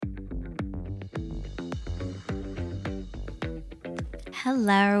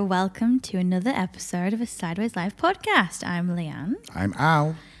Hello, welcome to another episode of a Sideways Live podcast. I'm Leanne. I'm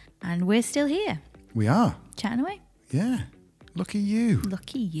Al. And we're still here. We are. Chatting away. Yeah. Lucky you.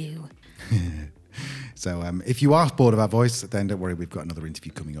 Lucky you. So if you are bored of our voice, then don't worry, we've got another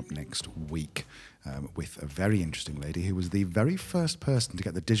interview coming up next week with a very interesting lady who was the very first person to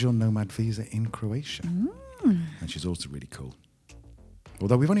get the digital nomad visa in Croatia. And she's also really cool.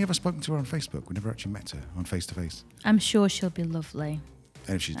 Although we've only ever spoken to her on Facebook. We never actually met her on face-to-face. I'm sure she'll be lovely.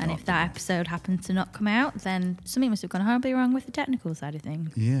 And if that episode happens to not come out, then something must have gone horribly wrong with the technical side of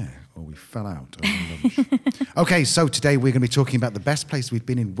things. Yeah, or we fell out. Okay, so today we're going to be talking about the best place we've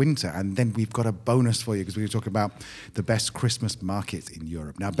been in winter, and then we've got a bonus for you because we were talking about the best Christmas markets in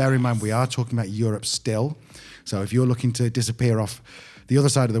Europe. Now, bear in mind, we are talking about Europe still, so if you're looking to disappear off the other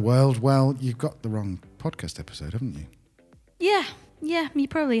side of the world, well, you've got the wrong podcast episode, haven't you? Yeah, you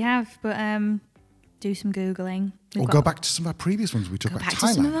probably have, but do some Googling. Or go back to some of our previous ones. We talked about Thailand. Go back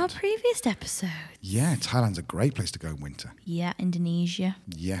to some of our previous episodes. Yeah, Thailand's a great place to go in winter. Yeah, Indonesia.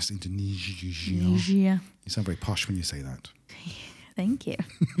 Yes, Indonesia. You sound very posh when you say that. Thank you.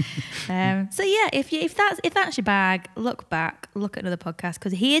 So yeah, if that's your bag, look back, look at another podcast,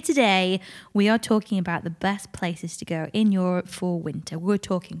 because here today we are talking about the best places to go in Europe for winter. We're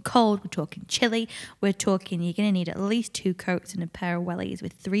talking cold, we're talking chilly, we're talking you're going to need at least 2 coats and a pair of wellies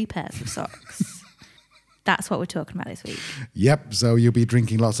with 3 pairs of socks. That's what we're talking about this week. Yep. So you'll be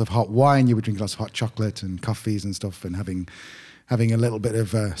drinking lots of hot wine, you'll be drinking lots of hot chocolate and coffees and stuff, and having a little bit of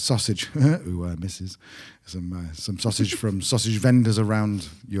sausage. Ooh, misses. Some sausage from sausage vendors around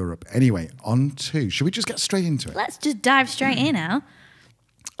Europe. Anyway, should we just get straight into it? Let's just dive straight in, Al.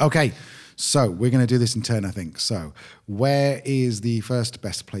 Okay, so we're going to do this in turn, I think. So where is the first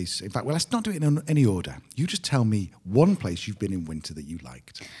best place? In fact, well, let's not do it in any order. You just tell me one place you've been in winter that you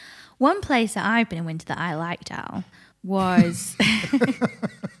liked. One place that I've been in winter that I liked, Al, was...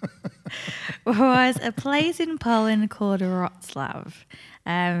 was a place in Poland called Wrocław.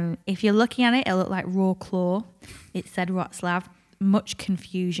 If you're looking at it, it'll look like Wrocław. It said Wrocław. Much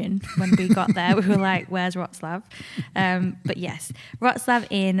confusion when we got there. We were like, where's Wrocław? But yes, Wrocław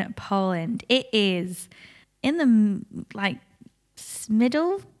in Poland. It is in the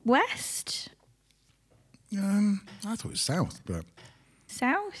middle west. I thought it was south, but...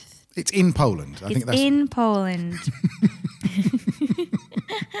 South? It's in Poland. I think that's in Poland.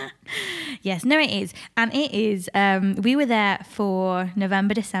 Yes, no, it is. And it is, we were there for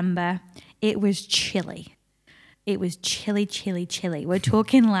November, December. It was chilly. It was chilly. We're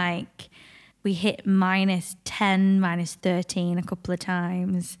talking like we hit -10, -13 a couple of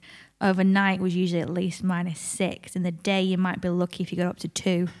times. Overnight was usually at least -6. In the day, you might be lucky if you got up to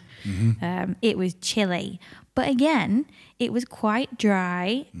 2. Mm-hmm. It was chilly. But again, it was quite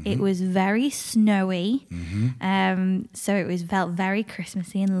dry. Mm-hmm. It was very snowy. Mm-hmm. So it felt very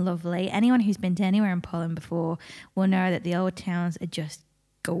Christmassy and lovely. Anyone who's been to anywhere in Poland before will know that the old towns are just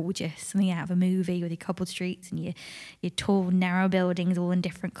gorgeous. Something out of a movie with your cobbled streets and your tall, narrow buildings all in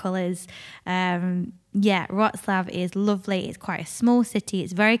different colours. Yeah, Wrocław is lovely. It's quite a small city.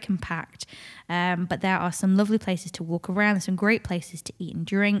 It's very compact. But there are some lovely places to walk around. There's some great places to eat and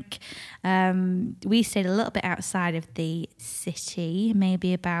drink. We stayed a little bit outside of the city,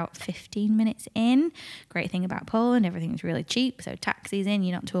 maybe about 15 minutes in. Great thing about Poland, everything's really cheap. So taxis in,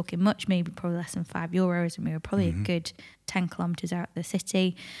 you're not talking much, maybe probably less than €5. And we were probably a good 10 kilometres out of the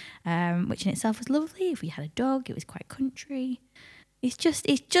city, which in itself was lovely. If we had a dog, it was quite country. It's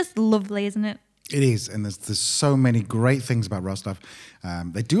just lovely, isn't it? It is, and there's so many great things about Wrocław.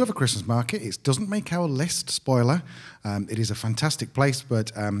 They do have a Christmas market. It doesn't make our list, spoiler. It is a fantastic place,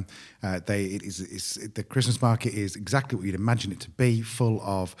 but the Christmas market is exactly what you'd imagine it to be, full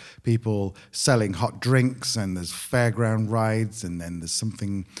of people selling hot drinks, and there's fairground rides, and then there's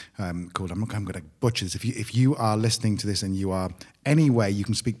something called, I'm going to butcher this. If you are listening to this and you are anywhere, you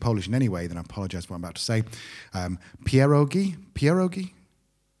can speak Polish in any way, then I apologize for what I'm about to say. Pierogi?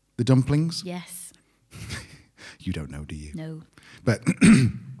 The dumplings? Yes. You don't know, do you? No. But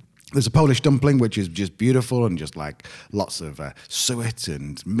there's a Polish dumpling, which is just beautiful and just like lots of suet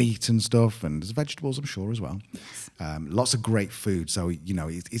and meat and stuff. And there's vegetables, I'm sure, as well. Yes. Lots of great food. So,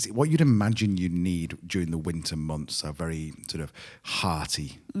 it's what you'd imagine you'd need during the winter months. So very sort of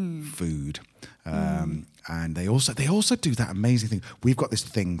hearty food. And they also do that amazing thing. We've got this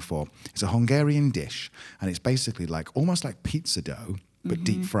thing it's a Hungarian dish. And it's basically almost like pizza dough, but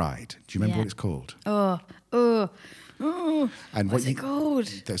deep fried. Do you remember what it's called? And what's it called?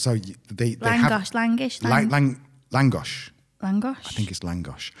 So they Langosh. Langosh. Langosh? I think it's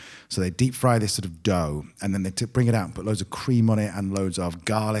langosh. So they deep fry this sort of dough, and then they bring it out and put loads of cream on it and loads of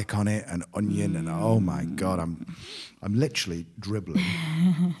garlic on it and onion. And oh my God, I'm literally dribbling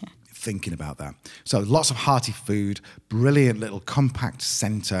thinking about that. So lots of hearty food, brilliant little compact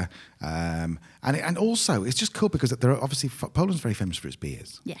centre. And also, it's just cool because there are obviously, Poland's very famous for its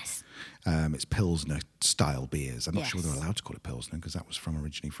beers. Yes. It's Pilsner style beers. I'm not sure they're allowed to call it Pilsner because that was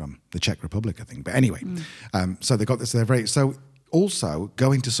originally from the Czech Republic, I think. But anyway, so they got this. They're very so. Also,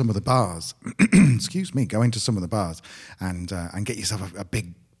 go into some of the bars. Excuse me. Go into some of the bars and get yourself a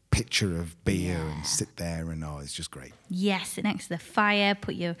big pitcher of beer and sit there and it's just great. Yes, sit next to the fire.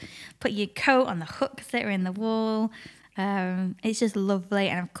 Put your coat on the hooks that are in the wall. It's just lovely.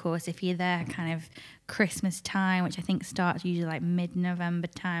 And of course, if you're there kind of Christmas time, which I think starts usually like mid-November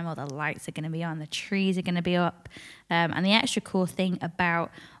time, all the lights are going to be on, the trees are going to be up. And the extra cool thing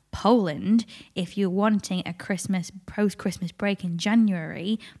about Poland, if you're wanting a post-Christmas break in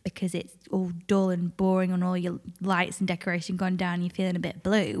January, because it's all dull and boring and all your lights and decoration gone down, you're feeling a bit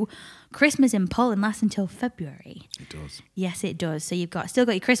blue, Christmas in Poland lasts until February. It does. Yes, it does. So you've still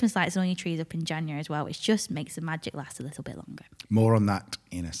got your Christmas lights and all your trees up in January as well, which just makes the magic last a little bit longer. More on that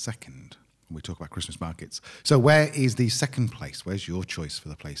in a second when we talk about Christmas markets. So where is the second place? Where's your choice for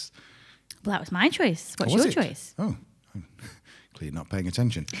the place? Well, that was my choice. What's your choice? Oh, clearly not paying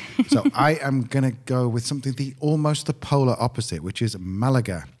attention. So I am going to go with something almost the polar opposite, which is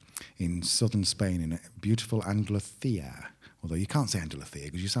Malaga in southern Spain in a beautiful Andalusia. Although you can't say Andalusia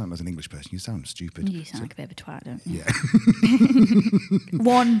because you sound, as an English person, you sound stupid. You sound like a bit of a twat, don't you? Yeah.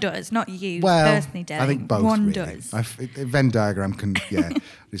 One does, not you personally, Derek. I think both. One really. does. A Venn diagram can,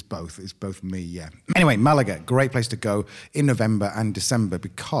 it's both. It's both me, yeah. Anyway, Malaga, great place to go in November and December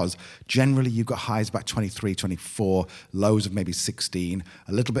because generally you've got highs about 23, 24, lows of maybe 16,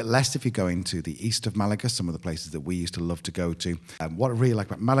 a little bit less if you go into the east of Malaga, some of the places that we used to love to go to. What I really like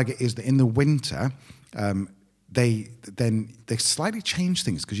about Malaga is that in the winter, they slightly change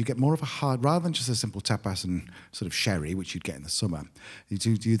things because you get more of a hard, rather than just a simple tapas and sort of sherry, which you'd get in the summer. They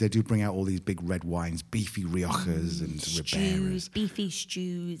do bring out all these big red wines, beefy Riojas and Riberas. Beefy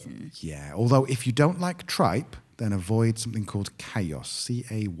stews. Yeah, although if you don't like tripe, then avoid something called Callos,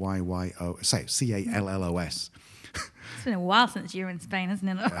 Callos. It's been a while since you were in Spain,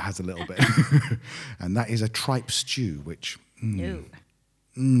 hasn't it? It has a little bit. And that is a tripe stew, which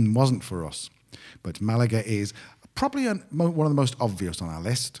wasn't for us. But Malaga is probably one of the most obvious on our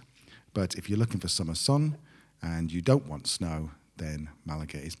list. But if you're looking for summer sun and you don't want snow, then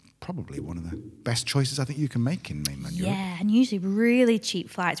Malaga is probably one of the best choices I think you can make in mainland Europe. Yeah, and usually really cheap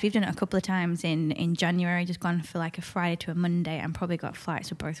flights. We've done it a couple of times in January, just gone for like a Friday to a Monday, and probably got flights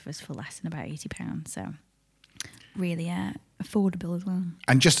for both of us for less than about £80. So really affordable as well.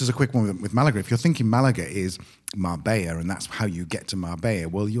 And just as a quick one with Malaga, if you're thinking Malaga is Marbella and that's how you get to Marbella,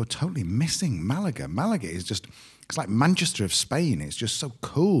 well, you're totally missing Malaga. Malaga is just, it's like Manchester of Spain. It's just so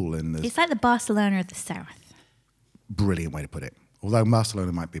cool. And it's like the Barcelona of the south. Brilliant way to put it. Although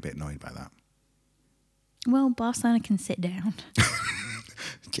Barcelona might be a bit annoyed by that. Well, Barcelona can sit down.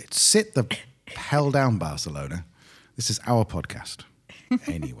 Sit the hell down, Barcelona. This is our podcast.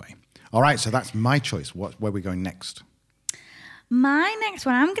 Anyway. All right, so that's my choice. Where are we going next? My next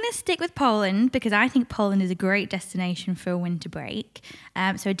one, I'm going to stick with Poland because I think Poland is a great destination for a winter break.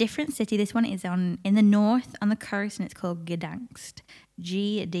 So a different city. This one is in the north on the coast, and it's called Gdansk.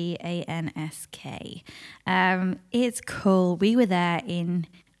 Gdansk. It's cool. We were there in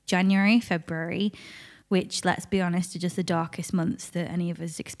January, February, which, let's be honest, are just the darkest months that any of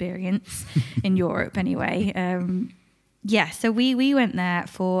us experience in Europe anyway. So we went there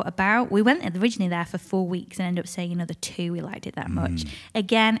we went originally there for 4 weeks and ended up staying another 2. We liked it that much.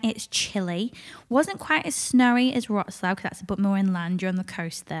 Again, it's chilly. Wasn't quite as snowy as Wrocław because that's a bit more inland. You're on the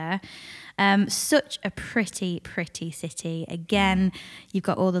coast there. Such a pretty, pretty city. Again, you've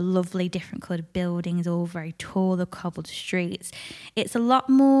got all the lovely different coloured buildings, all very tall, the cobbled streets. It's a lot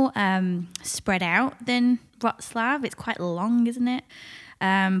more spread out than Wrocław. It's quite long, isn't it?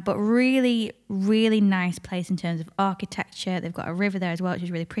 But really, really nice place in terms of architecture. They've got a river there as well, which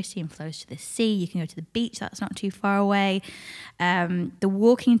is really pretty and flows to the sea. You can go to the beach, that's not too far away. The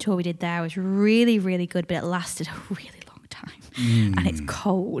walking tour we did there was really, really good, but it lasted a really long time. And it's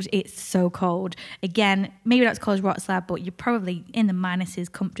cold. It's so cold. Again, maybe not as cold as Wrocław, but you're probably in the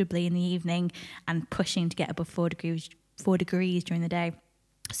minuses comfortably in the evening and pushing to get above 4 degrees during the day.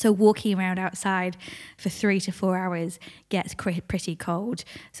 So walking around outside for 3 to 4 hours gets pretty cold.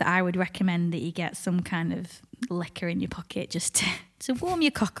 So I would recommend that you get some kind of liquor in your pocket just to warm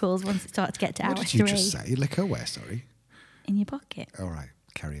your cockles once it starts to get to hour 3. What did you just say? Liquor where, sorry? In your pocket. All right,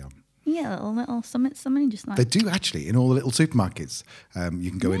 carry on. Yeah, little something, just like... They do actually in all the little supermarkets. You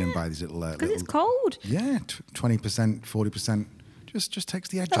can go in and buy these little... Because it's cold. Yeah, 20%, 40%. Just takes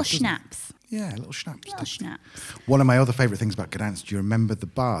the edge Little off, doesn't schnapps. it? Yeah, little schnapps. Little schnapps. One of my other favourite things about Gdansk, do you remember the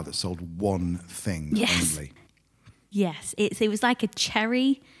bar that sold one thing Yes. only? Yes, it was like a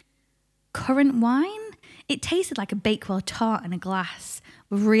cherry currant wine. It tasted like a Bakewell tart in a glass,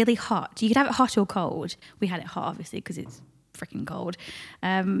 really hot. You could have it hot or cold. We had it hot, obviously, because it's freaking cold.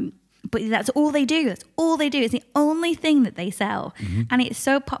 But that's all they do. That's all they do. It's the only thing that they sell, and it's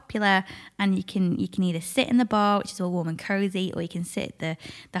so popular. And you can either sit in the bar, which is all warm and cozy, or you can sit at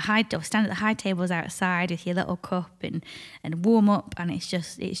the high or stand at the high tables outside with your little cup and warm up. And it's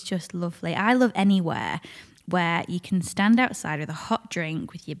just lovely. I love anywhere where you can stand outside with a hot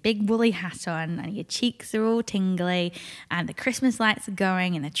drink with your big woolly hat on and your cheeks are all tingly and the Christmas lights are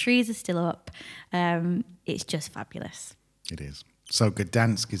going and the trees are still up. It's just fabulous. It is. So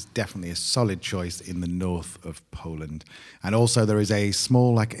Gdansk is definitely a solid choice in the north of Poland. And also there is a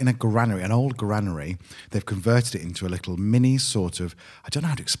small, like in a granary, an old granary, they've converted it into a little mini sort of, I don't know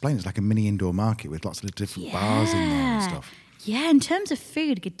how to explain it, it's like a mini indoor market with lots of different bars in there and stuff. Yeah, in terms of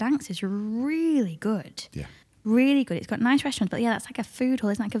food, Gdansk is really good. Yeah. Really good. It's got nice restaurants, but yeah, that's like a food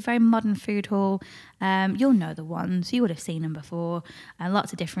hall. It's like a very modern food hall. You'll know the ones. You would have seen them before.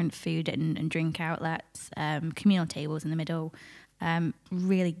 Lots of different food and drink outlets, communal tables in the middle.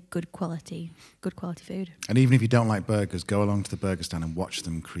 Really good quality food. And even if you don't like burgers, go along to the burger stand and watch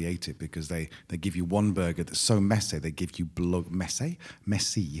them create it, because they give you one burger that's so messy, they give you messy.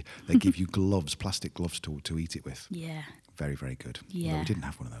 They give you gloves, plastic gloves to eat it with. Yeah. Very, very good. Yeah. Although we didn't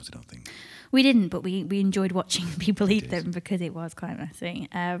have one of those, I don't think. We didn't, but we enjoyed watching people eat them because it was quite messy.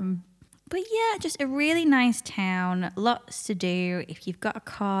 But yeah, just a really nice town. Lots to do. If you've got a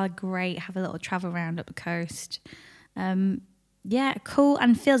car, great. Have a little travel around up the coast. Yeah, cool,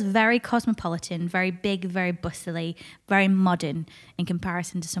 and feels very cosmopolitan, very big, very bustly, very modern in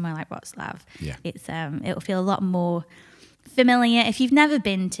comparison to somewhere like Wrocław. Yeah. It'll feel a lot more familiar. If you've never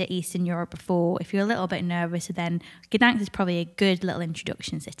been to Eastern Europe before, if you're a little bit nervous, then Gdansk is probably a good little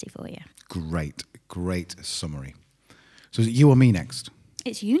introduction city for you. Great summary. So is it you or me next?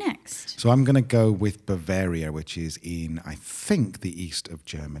 It's you next. So I'm going to go with Bavaria, which is in, I think, the east of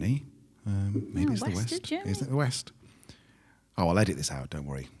Germany. Maybe it's the west. Of Germany. Isn't it the west? Oh, I'll edit this out, don't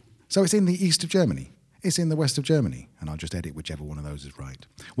worry. So it's in the east of Germany. It's in the west of Germany, and I'll just edit whichever one of those is right.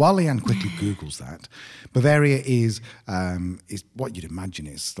 While Leanne quickly Googles that, Bavaria is what you'd imagine.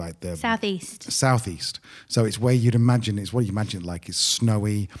 It's like the southeast. So it's where you'd imagine. It's what you imagine it like. It's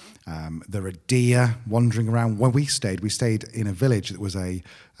snowy. There are deer wandering around. Where we stayed in a village that was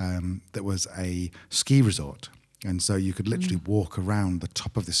a ski resort. And so you could literally walk around the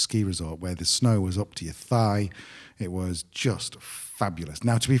top of the ski resort where the snow was up to your thigh. It was just fabulous.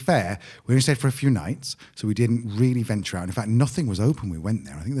 Now, to be fair, we only stayed for a few nights, so we didn't really venture out. In fact, nothing was open when we went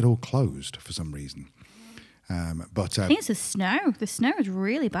there. I think they'd all closed for some reason. But I think it's the snow. The snow was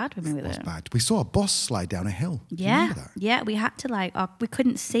really bad when we were there. It was bad. We saw a bus slide down a hill. Do you remember that? Yeah. We had to we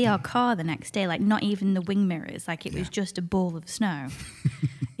couldn't see our car the next day. Like not even the wing mirrors. Like it was just a ball of snow.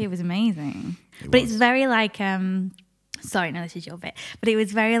 It was amazing. It's very like. Sorry, no, this is your bit. But it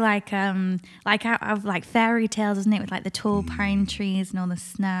was very like out of like fairy tales, isn't it? With like the tall pine trees and all the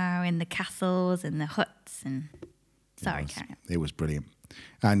snow and the castles and the huts and. Sorry, Karen. It was brilliant.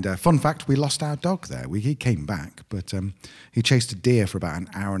 And fun fact, we lost our dog there. He came back, but he chased a deer for about an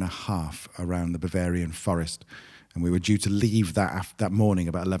hour and a half around the Bavarian forest. And we were due to leave that morning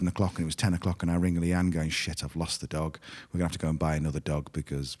about 11 o'clock, and it was 10 o'clock, and I ring Leanne going, shit, I've lost the dog. We're going to have to go and buy another dog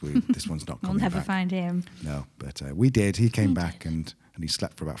because this one's not coming back. We'll never find him. No, but we did. He came back and he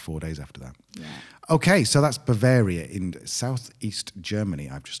slept for about 4 days after that. Yeah. Okay, so that's Bavaria in southeast Germany,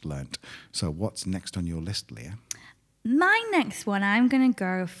 I've just learnt. So what's next on your list, Leah? My next one, I'm going to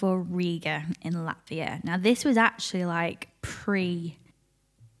go for Riga in Latvia. Now, this was actually like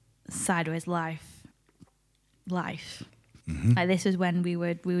pre-Sideways Life. Mm-hmm. Like this was when we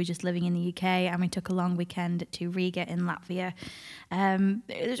were just living in the UK, and we took a long weekend to Riga in Latvia.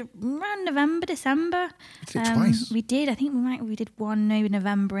 It was around November, December. We did it twice. We did. I think we did one maybe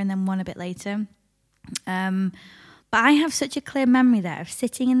November and then one a bit later. But I have such a clear memory there of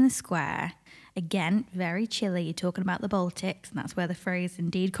sitting in the square. Again, very chilly. You're talking about the Baltics, and that's where the phrase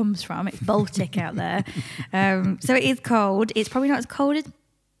indeed comes from. It's Baltic out there. So it is cold. It's probably not as cold as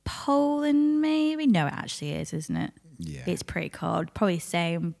Poland, maybe? No, it actually is, isn't it? Yeah. It's pretty cold. Probably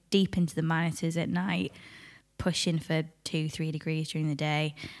same, deep into the minuses at night, pushing for 2-3 degrees during the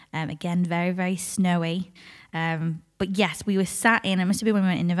day. Again, very, very snowy. But But yes, we were sat in, it must have been when we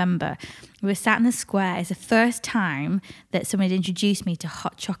went in November, we were sat in the square. It's the first time that someone had introduced me to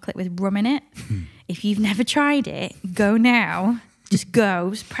hot chocolate with rum in it. If you've never tried it, go now. Just go,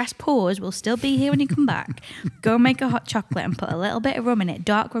 just press pause. We'll still be here when you come back. Go make a hot chocolate and put a little bit of rum in it.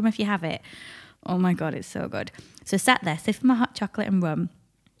 Dark rum if you have it. Oh my God, it's so good. So sat there, sipping my hot chocolate and rum,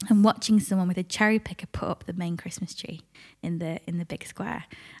 and watching someone with a cherry picker put up the main Christmas tree in the big square.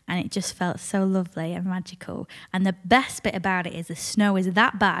 And it just felt so lovely and magical. And the best bit about it is the snow is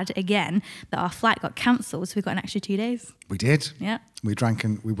that bad, again, that our flight got cancelled, so we got an extra 2 days. We did. Yeah. We drank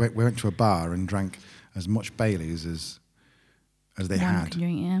and we went to a bar and drank as much Baileys as they had.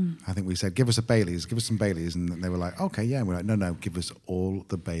 Drink, yeah. I think we said, give us some Baileys. And they were like, okay, yeah. And we're like, no, give us all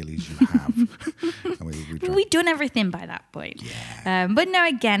the Baileys you have. And we drank. We'd done everything by that point. Yeah. But no,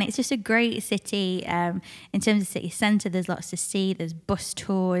 again, it's just a great city. In terms of city centre, there's lots to see. There's bus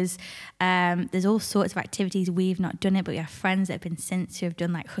tours. There's all sorts of activities. We've not done it, but we have friends that have been since who have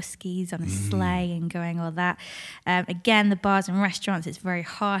done like huskies on a sleigh and going all that. Again, the bars and restaurants, it's very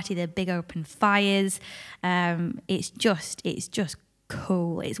hearty. They're big open fires. It's just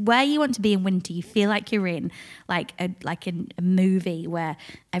cool. It's where you want to be in winter. You feel like you're in like a movie where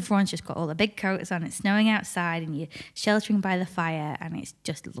everyone's just got all the big coats on. It's snowing outside and you're sheltering by the fire, and it's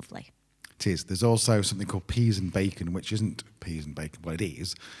just lovely. It is. There's also something called peas and bacon, which isn't peas and bacon. Well, it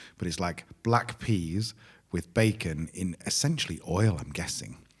is, but it's like black peas with bacon in essentially oil, I'm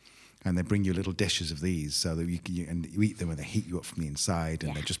guessing. And they bring you little dishes of these so that you eat them and they heat you up from the inside,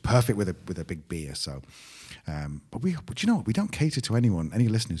 and they're just perfect with a big beer. So, but you know what? We don't cater to any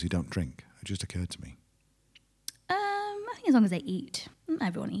listeners who don't drink. It just occurred to me. I think as long as they eat,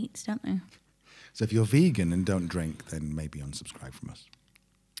 everyone eats, don't they? So if you're vegan and don't drink, then maybe unsubscribe from us.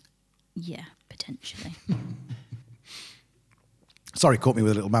 Yeah, potentially. Sorry, caught me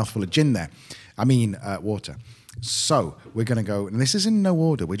with a little mouthful of gin there. I mean, water. So we're going to go, and this is in no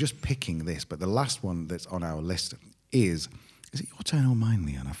order. We're just picking this, but the last one that's on our list is it your turn or mine,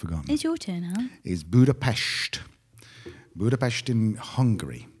 Leanne? I've forgotten. It's your turn, huh? Is Budapest. Budapest in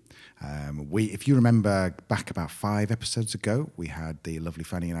Hungary. If you remember back about 5 episodes ago, we had the lovely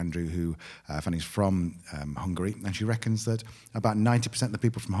Fanny and Andrew, who Fanny's from Hungary, and she reckons that about 90% of the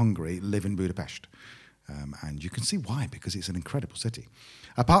people from Hungary live in Budapest. And you can see why, because it's an incredible city.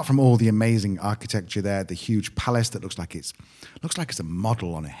 Apart from all the amazing architecture there, the huge palace that looks like it's a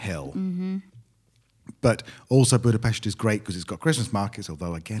model on a hill. Mm-hmm. But also Budapest is great because it's got Christmas markets,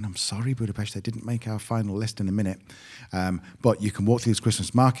 although, again, I'm sorry, Budapest, they didn't make our final list in a minute. But you can walk through these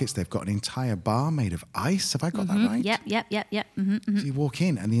Christmas markets. They've got an entire bar made of ice. Have I got that right? Yep. Mm-hmm, mm-hmm. So you walk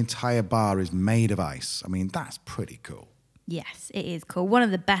in and the entire bar is made of ice. I mean, that's pretty cool. Yes, it is cool. One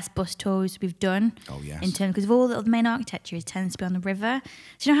of the best bus tours we've done. Oh, yes. In terms, because of all the main architecture, it tends to be on the river.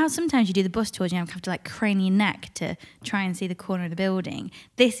 So you know how sometimes you do the bus tours and you have to like crane your neck to try and see the corner of the building?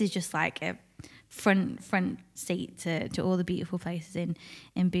 This is just like a front seat to all the beautiful places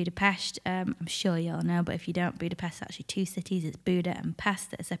in Budapest. I'm sure you all know, but if you don't, Budapest is actually 2 cities. It's Buda and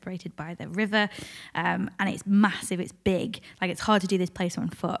Pest that are separated by the river, and it's massive, it's big, like it's hard to do this place on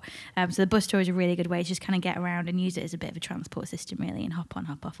foot. So the bus tour is a really good way to just kind of get around and use it as a bit of a transport system, really, and hop on,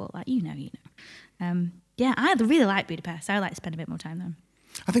 hop off, all that, you know. Yeah, I really like Budapest. I like to spend a bit more time there.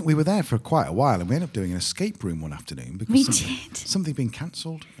 I think we were there for quite a while, and we ended up doing an escape room one afternoon because something being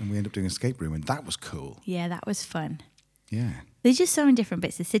cancelled, and we ended up doing an escape room, and that was cool. Yeah, that was fun. Yeah. There's just so many different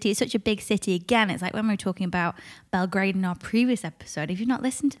bits of the city. It's such a big city. Again, it's like when we were talking about Belgrade in our previous episode. If you've not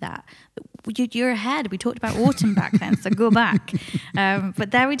listened to that, you're ahead. We talked about autumn back then, so go back.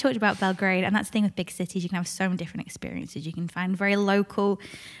 But there we talked about Belgrade, and that's the thing with big cities. You can have so many different experiences. You can find very local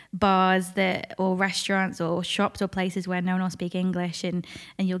bars or restaurants or shops or places where no one will speak English, and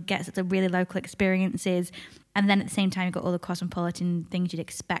you'll get sort of really local experiences. And then at the same time, you've got all the cosmopolitan things you'd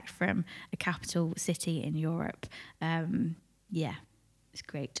expect from a capital city in Europe. Yeah, it's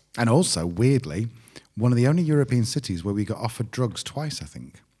great. And also, weirdly, one of the only European cities where we got offered drugs twice, I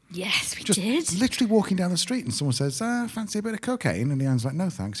think. Yes, we Just did. Literally walking down the street and someone says, fancy a bit of cocaine? And Leanne's like, no,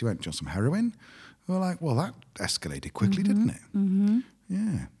 thanks. He went, do you want some heroin? We're like, well, that escalated quickly, didn't it? Mm-hmm.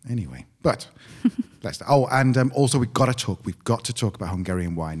 Yeah, anyway. But, also we've got to talk about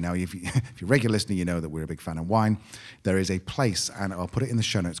Hungarian wine. Now, if you're a regular listener, you know that we're a big fan of wine. There is a place, and I'll put it in the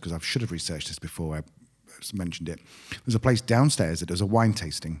show notes because I should have researched this before I mentioned it. There's a place downstairs that does a wine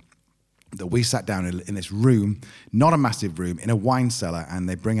tasting that we sat down in this room, not a massive room, in a wine cellar, and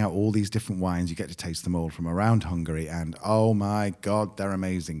they bring out all these different wines. You get to taste them all from around Hungary, and oh my God, they're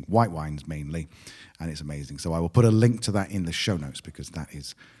amazing. White wines mainly, and it's amazing. So I will put a link to that in the show notes because that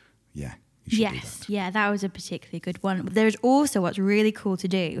is, You should do Yes, that. yeah, that was a particularly good one. There's also what's really cool to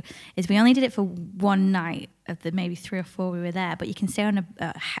do is we only did it for one night of the maybe 3 or 4 we were there, but you can stay on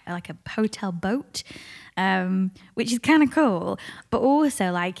like a hotel boat, which is kind of cool. But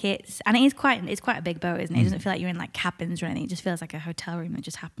also like it's quite a big boat, isn't it? It doesn't feel like you're in like cabins or anything. It just feels like a hotel room that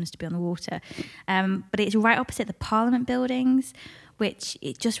just happens to be on the water. But it's right opposite the Parliament buildings, which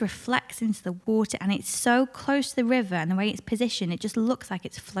it just reflects into the water, and it's so close to the river, and the way it's positioned, it just looks like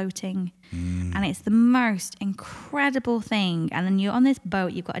it's floating. And it's the most incredible thing. And then you're on this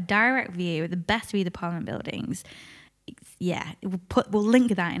boat, you've got a direct view, the best view of the Parliament buildings. We'll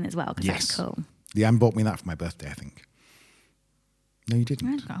link that in as well, because that's cool. Leanne bought me that for my birthday, I think. No, you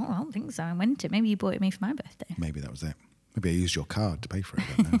didn't. I don't think so. I went to. Maybe you bought it me for my birthday. Maybe that was it. Maybe I used your card to pay for it.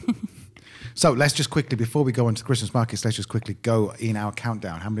 I don't know. So let's just quickly, before we go on to the Christmas markets, let's just quickly go in our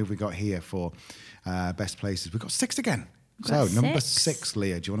countdown. How many have we got here for best places? We've got 6 again. So number 6,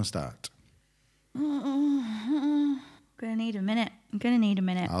 Leah, do you want to start? I'm going to need a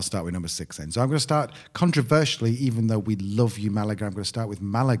minute. I'll start with number 6 then. So I'm going to start controversially, even though we love you, Malaga. I'm going to start with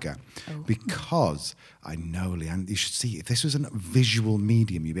Malaga because I know, Leanne, you should see, if this was a visual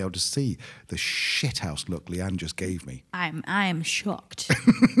medium, you'd be able to see the shithouse look Leanne just gave me. I am shocked.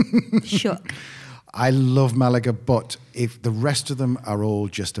 Shook. I love Malaga, but if the rest of them are all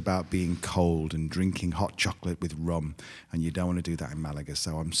just about being cold and drinking hot chocolate with rum, and you don't want to do that in Malaga.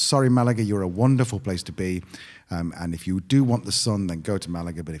 So I'm sorry, Malaga, you're a wonderful place to be. And if you do want the sun, then go to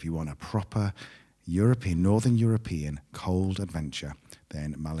Malaga. But if you want a proper European, Northern European cold adventure,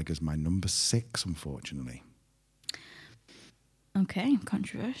 then Malaga's my number 6, unfortunately. Okay,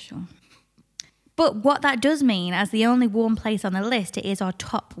 controversial. But what that does mean, as the only warm place on the list, it is our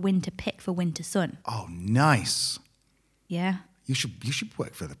top winter pick for winter sun. Oh, nice. Yeah. You should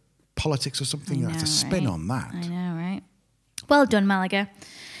work for the politics or something. That's a spin on that. I know, right? Well done, Malaga.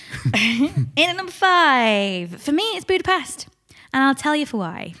 In at number 5, for me, it's Budapest. And I'll tell you for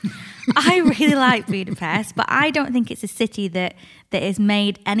why. I really like Budapest, but I don't think it's a city that is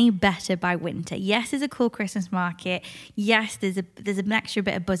made any better by winter. Yes, there's a cool Christmas market. Yes, there's an extra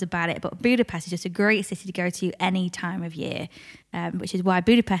bit of buzz about it, but Budapest is just a great city to go to any time of year, which is why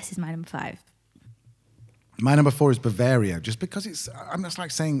Budapest is my number 5. My number 4 is Bavaria, just because it's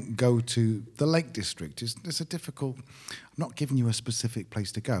like saying go to the Lake District. It's a difficult, I'm not giving you a specific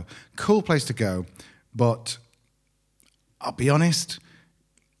place to go. Cool place to go, but I'll be honest,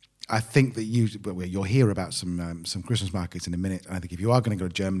 I think that you'll hear about some Christmas markets in a minute. And I think if you are going to go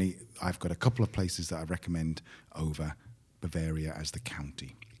to Germany, I've got a couple of places that I recommend over Bavaria as the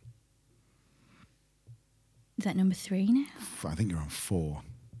county. Is that number 3 now? I think you're on 4.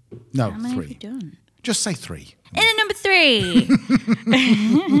 No, How many 3. have you done? Just say 3. In at number 3.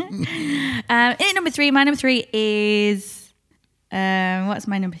 In at number 3, my number 3 is... what's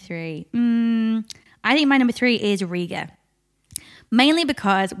my number 3? I think my number 3 is Riga. Mainly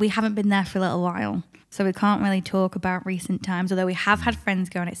because we haven't been there for a little while. So we can't really talk about recent times, although we have had friends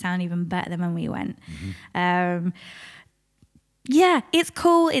go and it sounded even better than when we went. Mm-hmm. Yeah, it's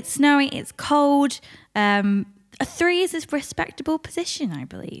cool, it's snowy, it's cold. A 3 is a respectable position, I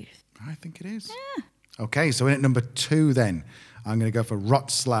believe. I think it is. Yeah. Okay, so in at number 2 then, I'm going to go for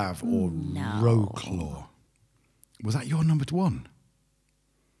Wroclaw or Wroclaw. Was that your number 1?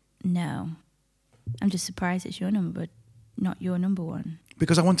 No. I'm just surprised it's your number, not your number 1.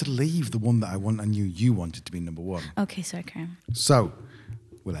 Because I want to leave the one that I knew you wanted to be number 1. Okay, so okay. So,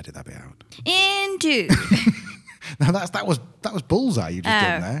 we'll edit that bit out. Into. Now that was bullseye you just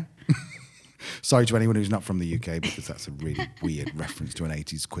done there. Sorry to anyone who's not from the UK, because that's a really weird reference to an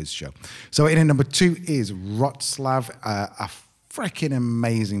 80s quiz show. So in at number 2 is Wroclaw, a freaking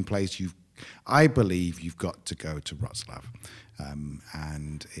amazing place. I believe you've got to go to Wroclaw.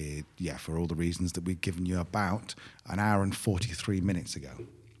 For all the reasons that we've given you about an hour and 43 minutes ago.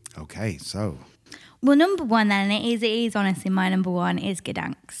 Okay, so. Well, number 1 then, it is honestly my number 1 is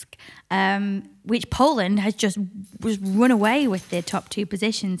Gdansk, which Poland has just run away with their top 2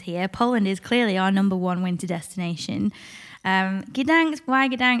 positions here. Poland is clearly our number 1 winter destination. Gdansk, why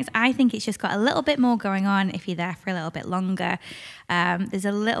Gdansk? I think it's just got a little bit more going on if you're there for a little bit longer. There's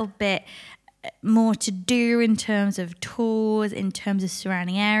a little bit more to do in terms of tours, in terms of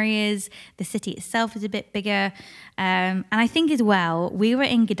surrounding areas. The city itself is a bit bigger. And I think as well, we were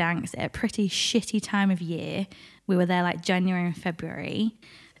in Gdansk at a pretty shitty time of year. We were there like January and February.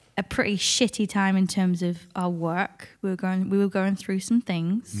 A pretty shitty time in terms of our work. We were going through some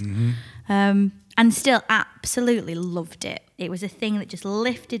things. Mm-hmm. And still absolutely loved it. It was a thing that just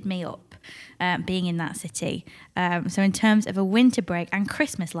lifted me up. Being in that city. So in terms of a winter break, and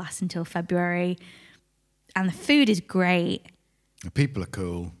Christmas lasts until February, and the food is great. The people are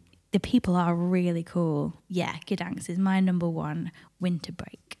cool. the people are really cool. Yeah, Gdansk is my number one winter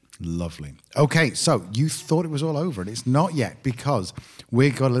break. Lovely. Okay, so you thought it was all over, and it's not yet, because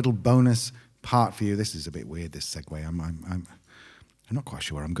we've got a little bonus part for you. This is a bit weird, this segue. I'm not quite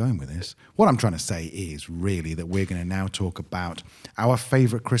sure where I'm going with this. What I'm trying to say is really that we're going to now talk about our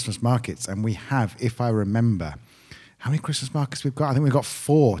favourite Christmas markets, and we have, if I remember, how many Christmas markets we've got? I think we've got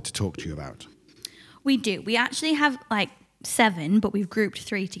 4 to talk to you about. We do. We actually have like 7, but we've grouped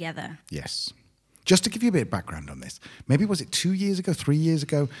 3 together. Yes. Just to give you a bit of background on this, maybe was it 2 years ago, 3 years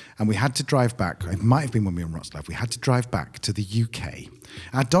ago, and we had to drive back. It might have been when we were in Wrocław. We had to drive back to the UK.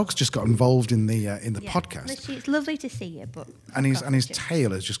 Our dog's just got involved in the podcast. Literally, it's lovely to see you, but and his tail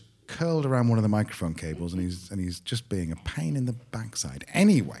has just curled around one of the microphone cables, and he's just being a pain in the backside.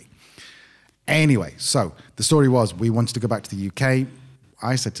 Anyway, so the story was we wanted to go back to the UK.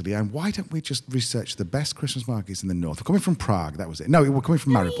 I said to Leanne, why don't we just research the best Christmas markets in the north? We're coming from Prague, that was it. No, we're coming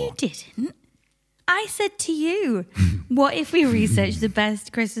from Maribor. No, you didn't. I said to you, what if we researched the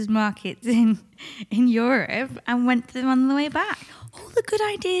best Christmas markets in Europe and went to them on the way back? All the good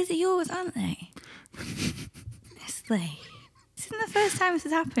ideas are yours, aren't they? Honestly. This isn't the first time this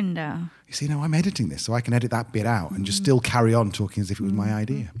has happened, though. You see, now I'm editing this, so I can edit that bit out and just still carry on talking as if it was my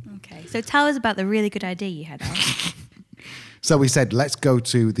idea. Okay, so tell us about the really good idea you had. So we said, let's go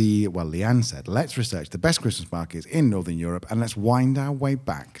to Leanne said, let's research the best Christmas markets in Northern Europe and let's wind our way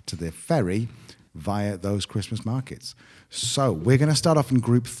back to the ferry via those Christmas markets. So we're going to start off and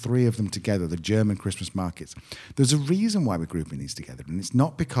group 3 of them together, the German Christmas markets. There's a reason why we're grouping these together, and it's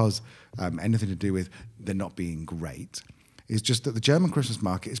not because anything to do with them not being great. It's just that the German Christmas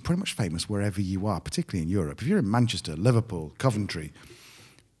market is pretty much famous wherever you are, particularly in Europe. If you're in Manchester, Liverpool, Coventry,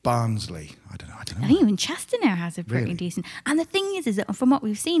 Barnsley, I don't know. I think even Chester now has a pretty Really? decent. And the thing is that from what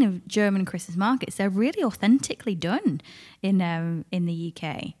we've seen of German Christmas markets, they're really authentically done in the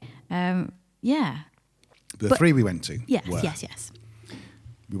UK. Yeah. The 3 we went to Yes, were, yes.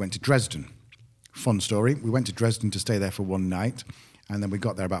 we went to Dresden. Fun story. We went to Dresden to stay there for one night, and then we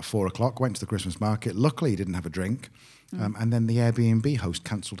got there about 4 o'clock, went to the Christmas market. Luckily, he didn't have a drink. And then the Airbnb host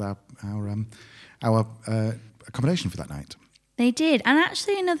cancelled our accommodation for that night. They did. And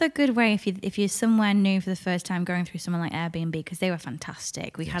actually another good way if you're somewhere new for the first time going through someone like Airbnb, because they were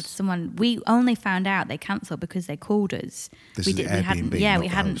fantastic. We had someone, we only found out they cancelled because they called us. This we is did, Airbnb, we hadn't, not we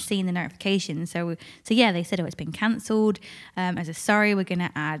the hadn't host. seen the notification. So yeah, they said, it's been cancelled. As a sorry, we're going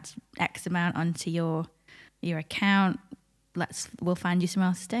to add X amount onto your account. We'll find you somewhere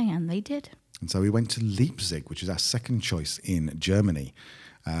else to stay. And they did. And so we went to Leipzig, which is our second choice in Germany.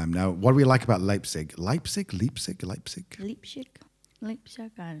 Now, what do we like about Leipzig? Leipzig, I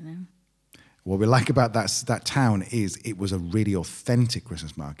don't know. What we like about that town is it was a really authentic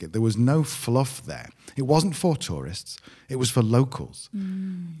Christmas market. There was no fluff there. It wasn't for tourists. It was for locals.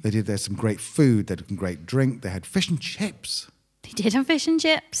 There's some great food. They had some great drink. They had fish and chips. They did have fish and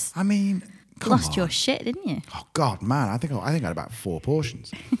chips. I mean, come Lost on. your shit, didn't you? Oh, God, man. I think I had about 4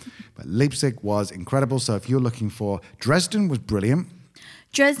 portions. But Leipzig was incredible. So if you're looking for... Dresden was brilliant.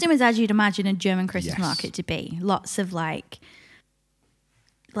 Dresden was, as you'd imagine, a German Christmas Yes. market to be. Lots of like,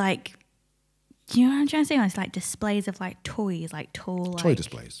 do you know what I'm trying to say? It's like displays of like toys, like tall, Toy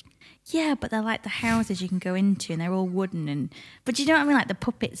displays. Yeah, but they're like the houses you can go into, and they're all wooden, but you know what I mean, like the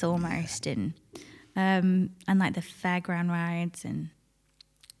puppets almost, and like the fairground rides, and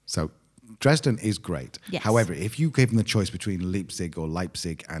So Dresden is great. Yes. However, if you gave them the choice between Leipzig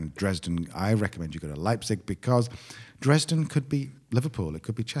and Dresden, I recommend you go to Leipzig, because Dresden could be Liverpool, it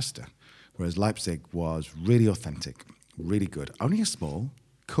could be Chester, whereas Leipzig was really authentic, really good. Only a small,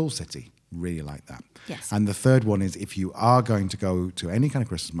 cool city. Really like that. Yes. And the third one is, if you are going to go to any kind of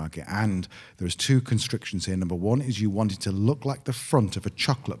Christmas market, and there's 2 constrictions here. Number 1 is you want it to look like the front of a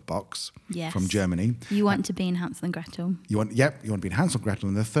chocolate box Yes. from Germany. you want to be in Hansel and Gretel. You want to be in Hansel and Gretel.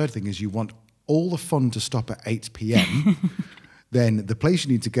 And the third thing is you want all the fun to stop at 8 p.m. Then the place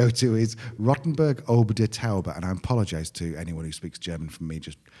you need to go to is Rottenburg Ober der Taube. And I apologize to anyone who speaks German for me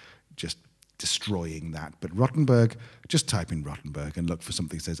just destroying that. But Rottenburg, just type in Rottenburg and look for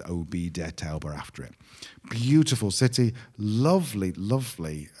something that says Ob der Taube after it. Beautiful city, lovely,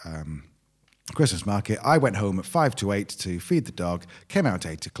 lovely Christmas market. I went home at 5 to 8 to feed the dog, came out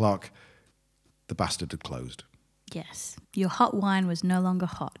at 8 o'clock. The bastard had closed. Yes, your hot wine was no longer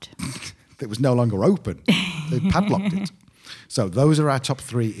hot. It was no longer open. They padlocked it. So those are our top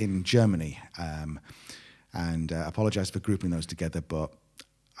 3 in Germany. And apologise for grouping those together, but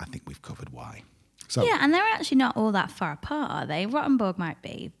I think we've covered why. So Yeah, and they're actually not all that far apart, are they? Rottenburg might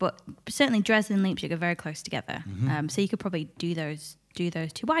be, but certainly Dresden and Leipzig are very close together. So you could probably do those 2.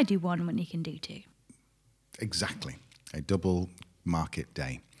 Why do one when you can do 2? exactly, a double market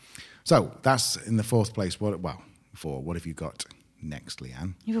day. So that's in the fourth place. What have you got next,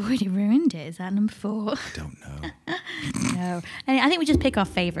 Leanne? You've already ruined it. Is that number 4? I don't know. No. And I think we just pick our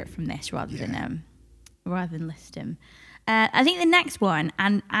favourite from this rather than list them. I think the next one,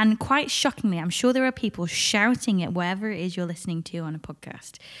 and quite shockingly, I'm sure there are people shouting it wherever it is you're listening to on a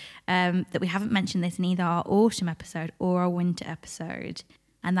podcast, that we haven't mentioned this in either our autumn episode or our winter episode,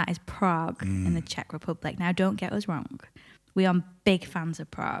 and that is Prague in the Czech Republic. Now, don't get us wrong. We are big fans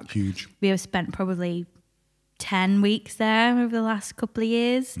of Prague. Huge. We have spent probably 10 weeks there over the last couple of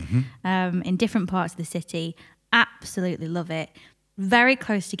years, in different parts of the city. Absolutely love it. Very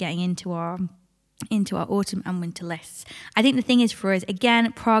close to getting into our autumn and winter lists. I think the thing is for us,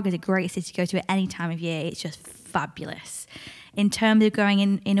 again, Prague is a great city to go to at any time of year. It's just fabulous. In terms of going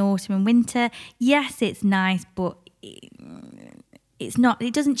in autumn and winter, yes, it's nice, but it's not.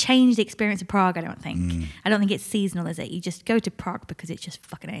 It doesn't change the experience of Prague, I don't think. I don't think it's seasonal, is it? You just go to Prague because it's just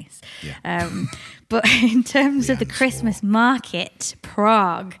fucking ace. Yeah. But in terms of the Christmas market,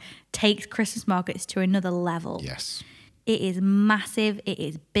 Prague takes Christmas markets to another level. Yes. It is massive. It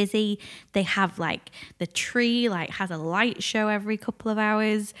is busy. They have the tree has a light show every couple of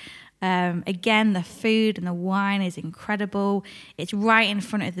hours. Again, the food and the wine is incredible. It's right in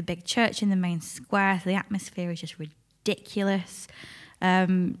front of the big church in the main square. So the atmosphere is just ridiculous.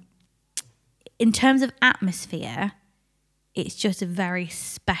 In terms of atmosphere, it's just a very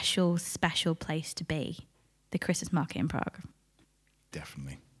special place to be. The Christmas market in Prague.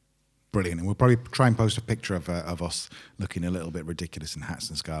 Definitely. Brilliant, and we'll probably try and post a picture of us looking a little bit ridiculous in hats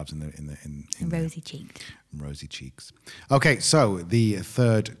and scarves in rosy cheeks. Rosy cheeks. Okay, so the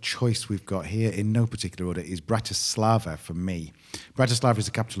third choice we've got here, in no particular order, is Bratislava for me. Bratislava is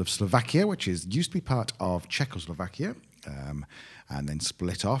the capital of Slovakia, which used to be part of Czechoslovakia. And then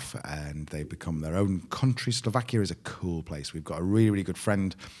split off, and they become their own country. Slovakia is a cool place. We've got a really, really good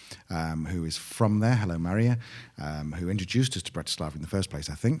friend who is from there. Hello, Maria, who introduced us to Bratislava in the first place,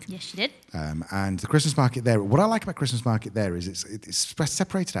 I think. Yes, she did. And the Christmas market there, what I like about Christmas market there is it's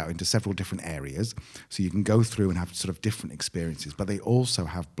separated out into several different areas, so you can go through and have sort of different experiences. But they also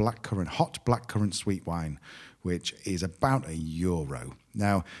have hot blackcurrant sweet wine, which is about €1.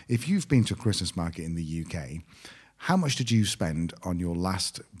 Now, if you've been to a Christmas market in the UK, how much did you spend on your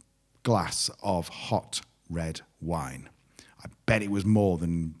last glass of hot red wine? I bet it was more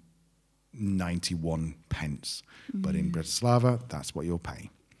than 91 pence. But in Bratislava, that's what you'll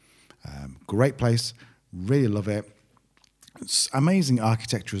pay. Great place. Really love it. It's amazing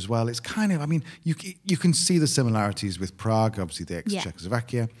architecture as well. It's kind of, you can see the similarities with Prague, obviously the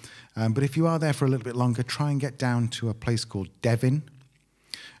ex-Czechoslovakia. But if you are there for a little bit longer, try and get down to a place called Devin.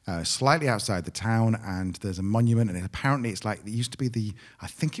 Slightly outside the town, and there's a monument, and apparently it used to be I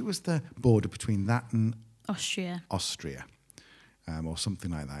think it was the border between that and Austria, or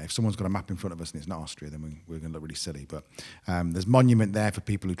something like that. If someone's got a map in front of us and it's not Austria, then we're going to look really silly. But there's a monument there for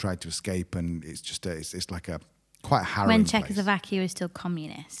people who tried to escape, and it's just it's like a quite a harrowing when place. Czechoslovakia was still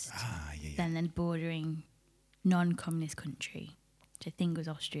communist, yeah. then bordering non-communist country, which I think was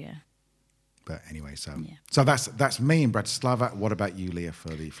Austria. But anyway, so that's me in Bratislava. What about you, Leah, for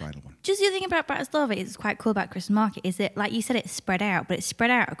the final one? Just the other thing about Bratislava is quite cool about Christmas market is that, like you said, it's spread out, but it's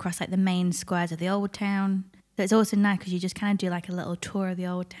spread out across the main squares of the old town. So it's also nice because you just kind of do a little tour of the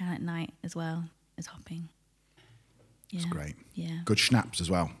old town at night as well as hopping. Yeah. It's great. Yeah. Good schnapps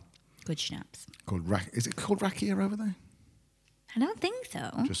as well. Good schnapps. Is it called rakia over there? I don't think so.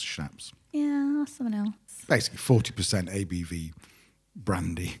 Just schnapps. Yeah, something else. Basically 40% ABV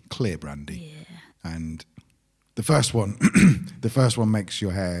brandy, clear brandy. Yeah. And the first one makes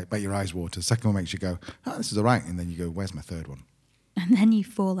your eyes water. The second one makes you go, oh, this is all right. And then you go, where's my third one? And then you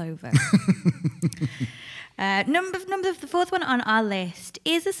fall over. The fourth one on our list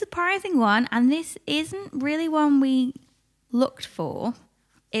is a surprising one, and this isn't really one we looked for.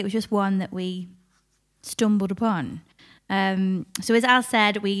 It was just one that we stumbled upon. So as Al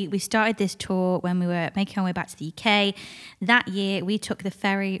said, we started this tour when we were making our way back to the UK. That year, we took the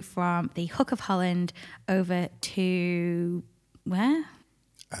ferry from the Hook of Holland over to where?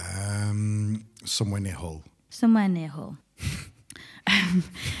 Somewhere near Hull. Somewhere near Hull.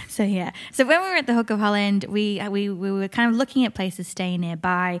 So when we were at the Hook of Holland, we were kind of looking at places staying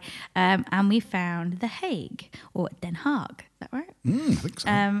nearby, and we found The Hague, or Den Haag. Is that right? I think so.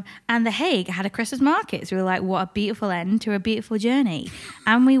 And The Hague had a Christmas market, so we were like, what a beautiful end to a beautiful journey.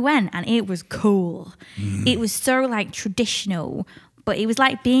 And we went, and it was cool. It was so traditional, but it was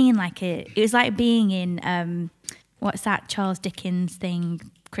like being in what's that Charles Dickens thing?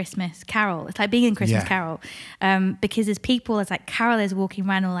 Christmas Carol. It's like being in Christmas Carol, because there's carolers walking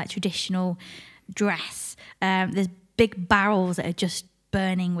around all traditional dress. There's big barrels that are just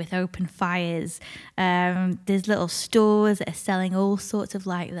burning with open fires. There's little stores that are selling all sorts of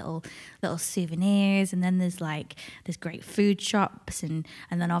like little souvenirs, and then there's great food shops, and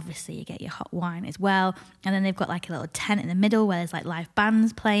then obviously you get your hot wine as well. And then they've got like a little tent in the middle where there's like live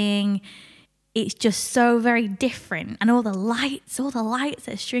bands playing. It's just so very different, and all the lights that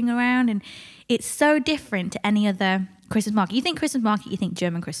are stringing around, and it's so different to any other Christmas market. You think Christmas market, you think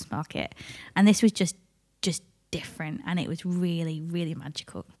German Christmas market, and this was just different, and it was really, really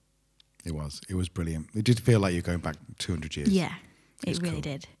magical. It was brilliant. It did feel like you're going back 200 years. Yeah, it really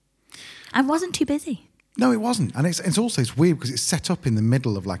did. And wasn't too busy. No, it wasn't, and it's also weird because it's set up in the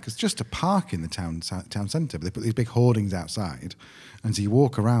middle of it's just a park in the town centre. But they put these big hoardings outside, and so you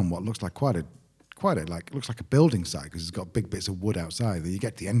walk around what looks like it looks like a building site because it's got big bits of wood outside. Then you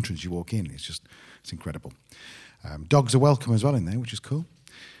get to the entrance, you walk in. It's incredible. Dogs are welcome as well in there, which is cool.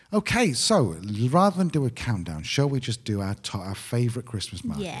 Okay, so rather than do a countdown, shall we just do our favourite Christmas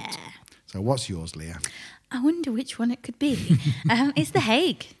market? Yeah. So what's yours, Leah? I wonder which one it could be. It's The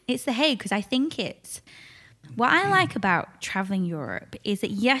Hague. It's The Hague because I think it's... What I like about travelling Europe is that,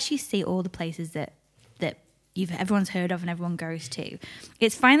 yes, you see all the places that everyone's heard of and everyone goes to.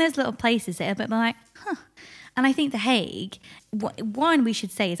 It's find those little places that are a bit more like, huh. And I think The Hague, one we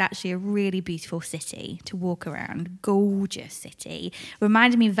should say is actually a really beautiful city to walk around. Gorgeous city.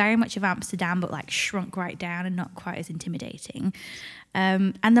 Reminded me very much of Amsterdam, but like shrunk right down and not quite as intimidating.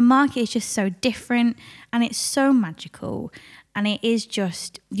 And the market is just so different, and it's so magical. And it is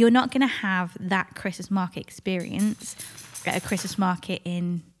just, you're not going to have that Christmas market experience at a Christmas market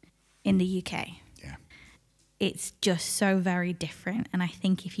in the UK. It's just so very different. And I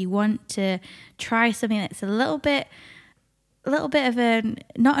think if you want to try something that's a little bit of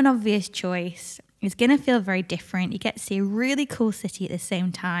not an obvious choice, it's going to feel very different. You get to see a really cool city at the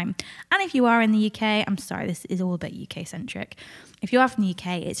same time. And if you are in the UK, I'm sorry, this is all a bit UK centric. If you are from the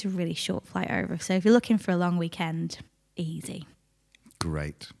UK, it's a really short flight over. So if you're looking for a long weekend, easy.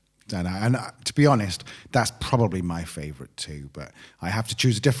 Great. And to be honest, that's probably my favourite too, but I have to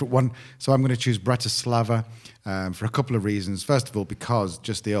choose a different one. So I'm going to choose Bratislava for a couple of reasons. First of all, because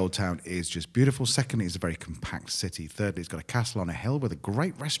just the old town is just beautiful. Secondly, it's a very compact city. Thirdly, it's got a castle on a hill with a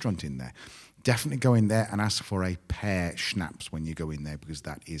great restaurant in there. Definitely go in there and ask for a pear schnapps when you go in there because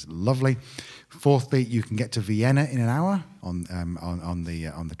that is lovely. Fourthly, you can get to Vienna in an hour on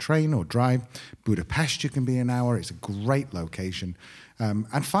the train or drive. Budapest, you can be an hour. It's a great location.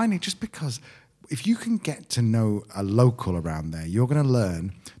 And finally, just because if you can get to know a local around there, you're going to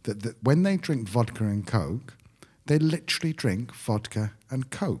learn that when they drink vodka and Coke, they literally drink vodka and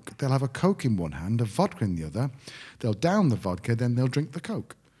Coke. They'll have a Coke in one hand, a vodka in the other. They'll down the vodka, then they'll drink the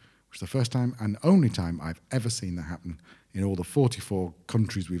Coke, which is the first time and only time I've ever seen that happen in all the 44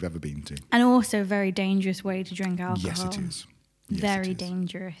 countries we've ever been to. And also a very dangerous way to drink alcohol. Yes, it is. Very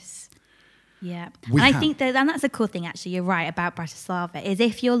dangerous. Yeah. I think and that's a cool thing, actually, you're right, about Bratislava, is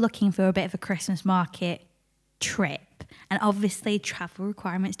if you're looking for a bit of a Christmas market trip, and obviously travel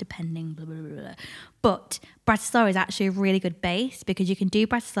requirements depending, blah, blah, blah, blah. But Bratislava is actually a really good base because you can do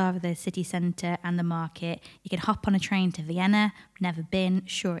Bratislava, the city centre and the market. You can hop on a train to Vienna, never been,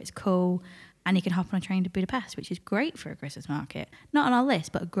 sure it's cool. And you can hop on a train to Budapest, which is great for a Christmas market. Not on our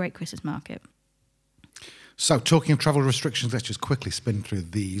list, but a great Christmas market. So, talking of travel restrictions, let's just quickly spin through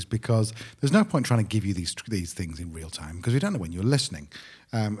these because there's no point trying to give you these things in real time because we don't know when you're listening.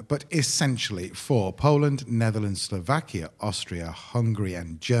 But essentially, for Poland, Netherlands, Slovakia, Austria, Hungary,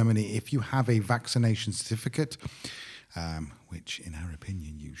 and Germany, if you have a vaccination certificate, which in our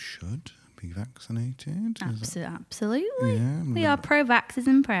opinion you should be vaccinated. Absolutely. Yeah, we are pro-vaxxers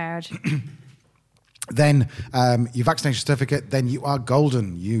and proud. Then your vaccination certificate, then you are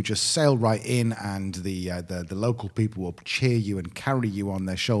golden. You just sail right in and the local people will cheer you and carry you on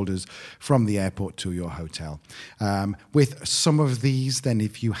their shoulders from the airport to your hotel. With some of these, then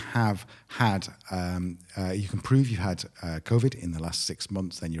if you have had, you can prove you've had COVID in the last 6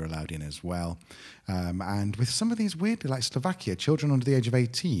 months, then you're allowed in as well. And with some of these, weirdly, like Slovakia, children under the age of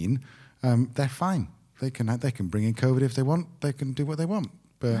 18, they're fine. They can bring in COVID if they want. They can do what they want.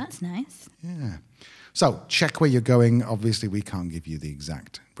 But, that's nice. Yeah. So check where you're going. Obviously, we can't give you the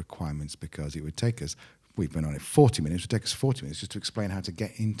exact requirements because it would take us, we've been on it 40 minutes, it would take us 40 minutes just to explain how to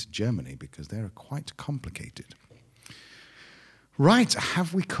get into Germany because they're quite complicated. Right,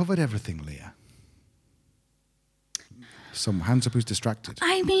 have we covered everything, Leah? Some hands up who's distracted.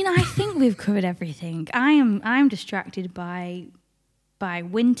 I mean, I think we've covered everything. I'm distracted by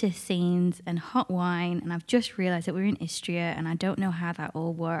winter scenes and hot wine, and I've just realised that we're in Istria and I don't know how that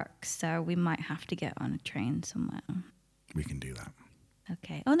all works, so we might have to get on a train somewhere. We can do that.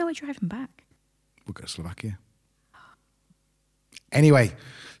 Okay. Oh no, we're driving back. We'll go to Slovakia. Anyway,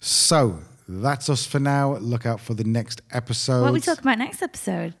 so that's us for now. Look out for the next episode. What are we talking about next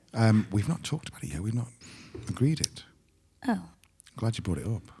episode? We've not talked about it yet. We've not agreed it. Oh. Glad you brought it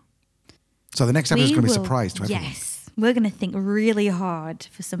up. So the next episode is going to be a surprise to everyone. Yes. We're going to think really hard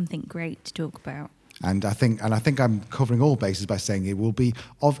for something great to talk about. And I think I'm covering all bases by saying it will be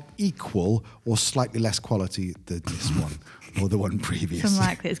of equal or slightly less quality than this one or the one previous. It's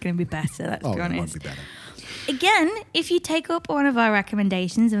unlikely it's going to be better, let's be honest. It won't be better. Again, if you take up one of our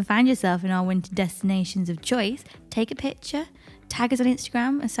recommendations and find yourself in our winter destinations of choice, take a picture, tag us on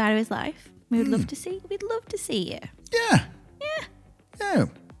Instagram at Sideways Life. We'd love to see you. Yeah.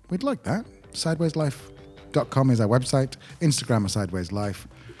 We'd like that. SidewaysLife.com is our website. Instagram is Sideways Life.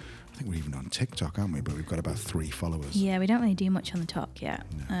 I think we're even on TikTok, aren't we? But we've got about 3 followers. Yeah, we don't really do much on the talk yet.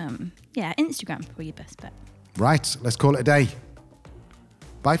 No. Instagram probably your best bet. Right, let's call it a day.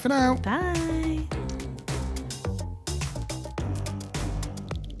 Bye for now. Bye.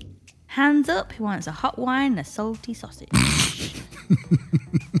 Hands up who wants a hot wine and a salty sausage.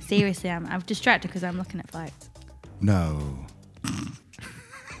 Seriously, I'm distracted because I'm looking at flights. No.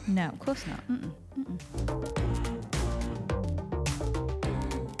 No, of course not. Mm-mm.